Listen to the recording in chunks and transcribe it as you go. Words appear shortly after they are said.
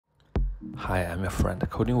Hi, I'm your friend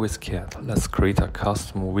Coding with Cat. Let's create a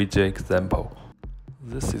custom widget example.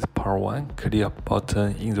 This is part 1. Click a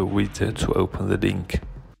button in the widget to open the link.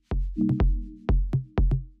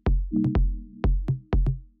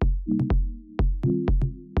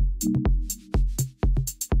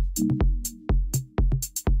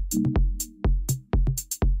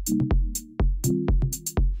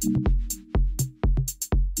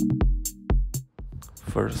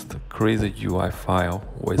 First, create a UI file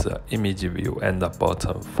with an image view and a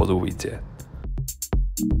button for the widget.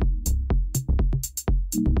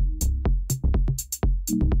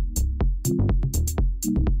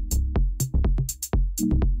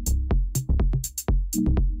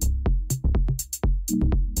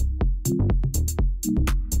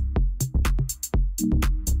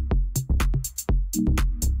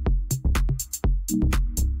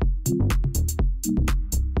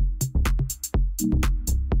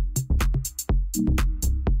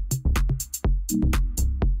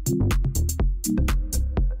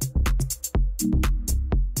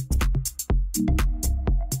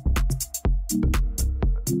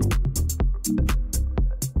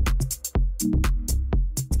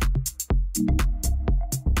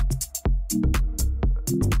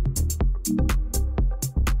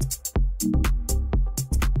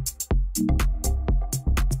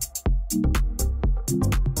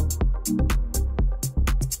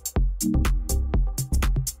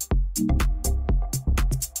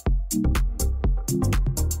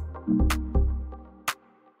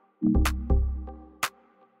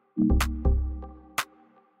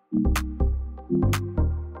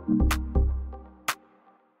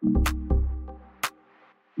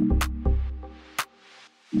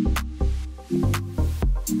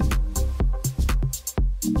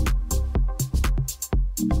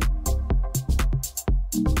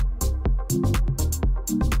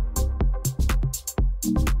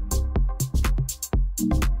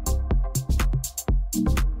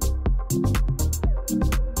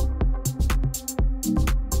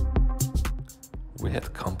 We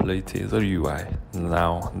had completed the UI.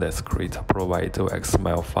 Now let's create a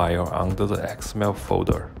provider.xml file under the XML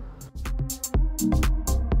folder.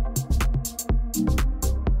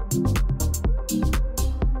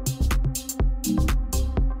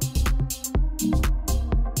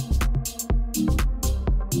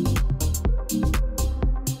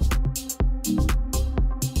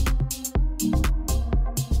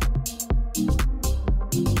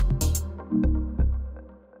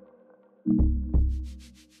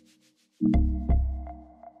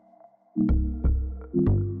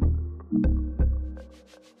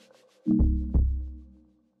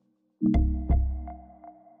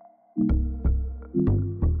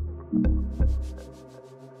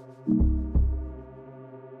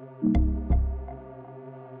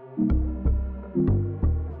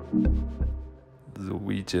 The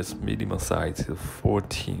widget's minimum size is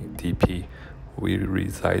 14 dp. We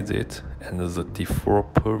resize it, and the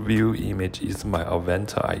default preview image is my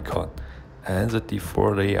avatar icon, and the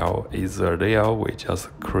default layout is the layout we just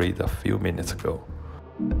created a few minutes ago.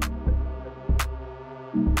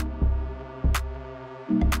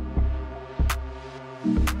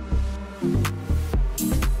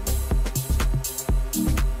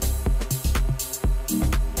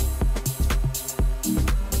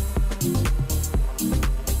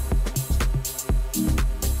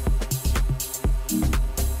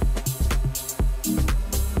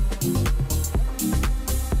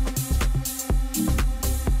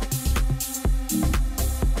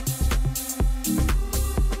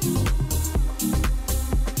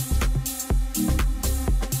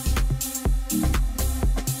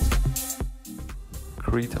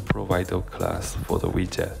 Create a provider class for the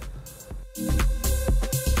widget.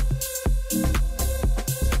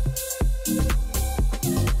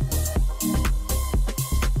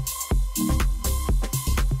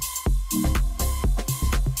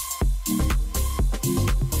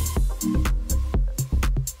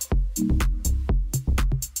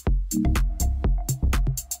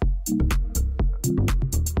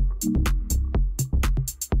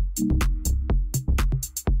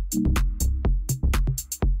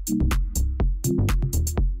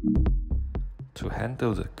 To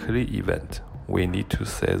handle the click event, we need to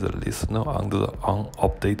set the listener under the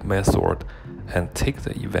onUpdate method and take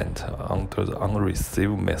the event under the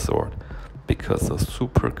onReceive method, because the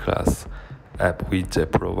superclass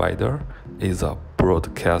AppWidget provider is a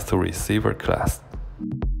broadcast receiver class.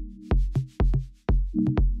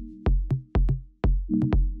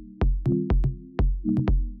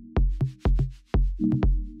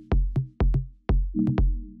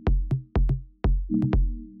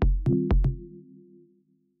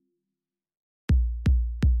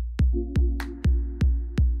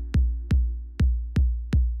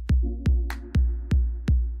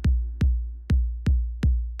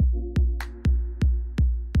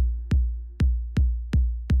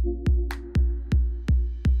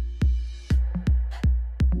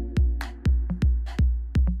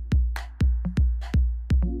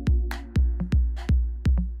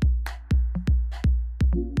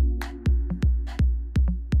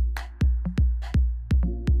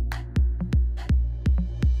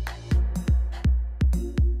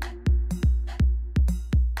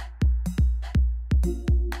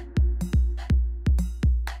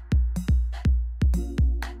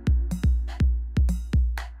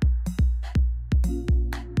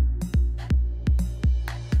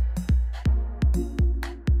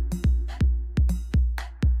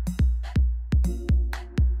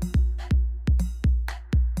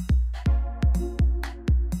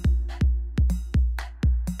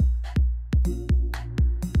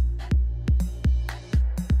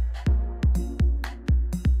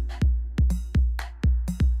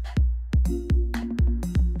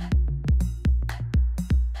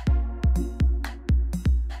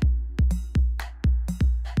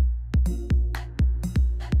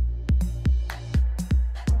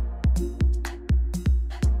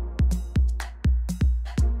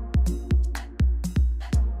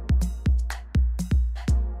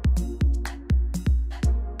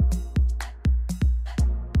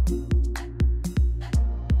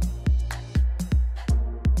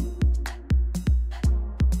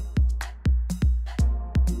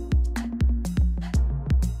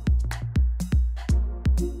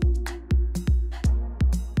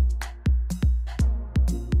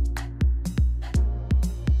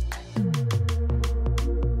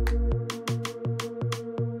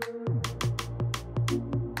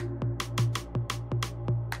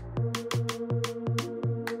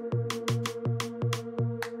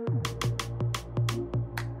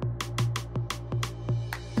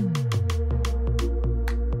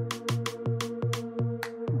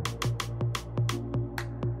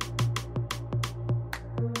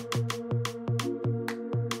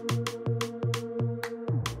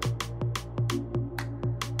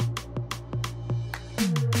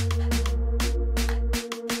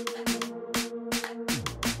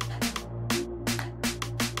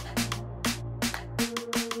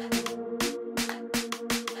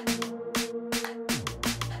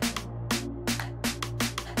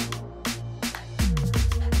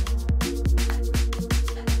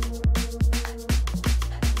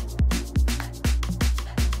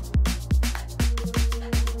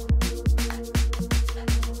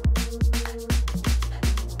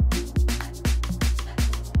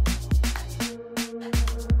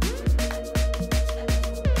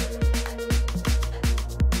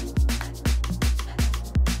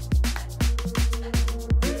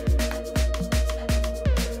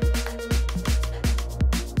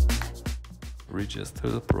 register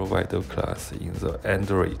the provider class in the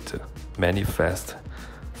AndroidManifest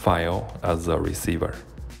file as the receiver.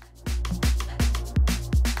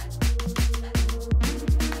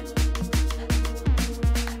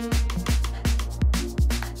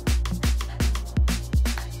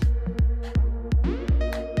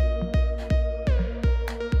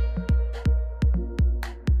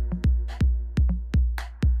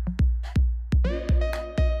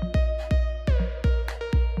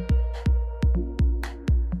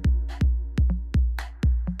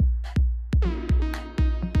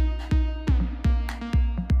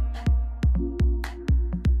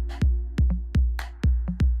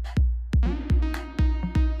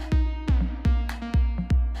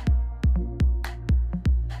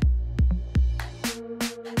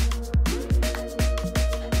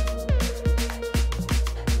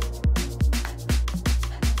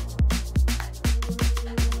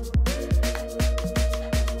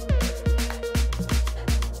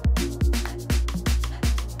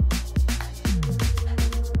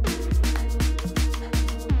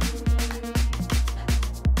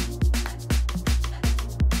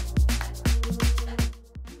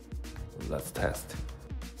 Let's test.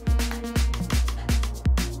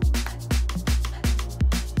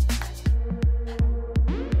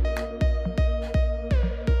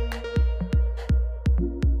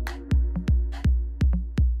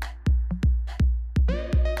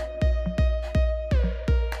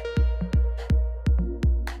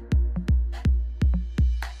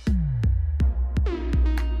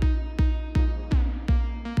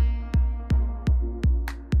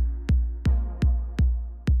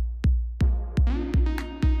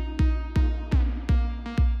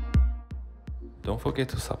 Don't forget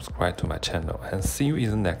to subscribe to my channel and see you in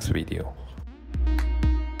the next video.